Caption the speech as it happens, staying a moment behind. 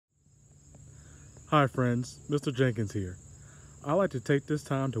Hi friends, Mr. Jenkins here. I'd like to take this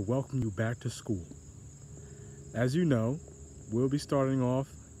time to welcome you back to school. As you know, we'll be starting off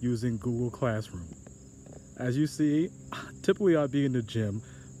using Google Classroom. As you see, typically I'd be in the gym,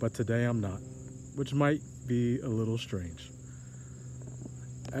 but today I'm not, which might be a little strange.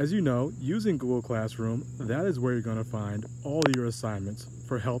 As you know, using Google Classroom, that is where you're going to find all your assignments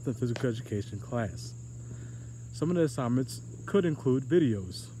for health and physical education class. Some of the assignments could include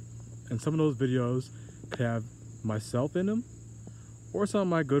videos, and some of those videos could have myself in them, or some of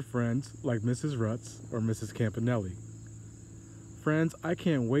my good friends like Mrs. Rutz or Mrs. Campanelli. Friends, I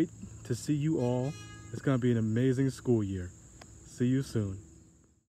can't wait to see you all. It's going to be an amazing school year. See you soon.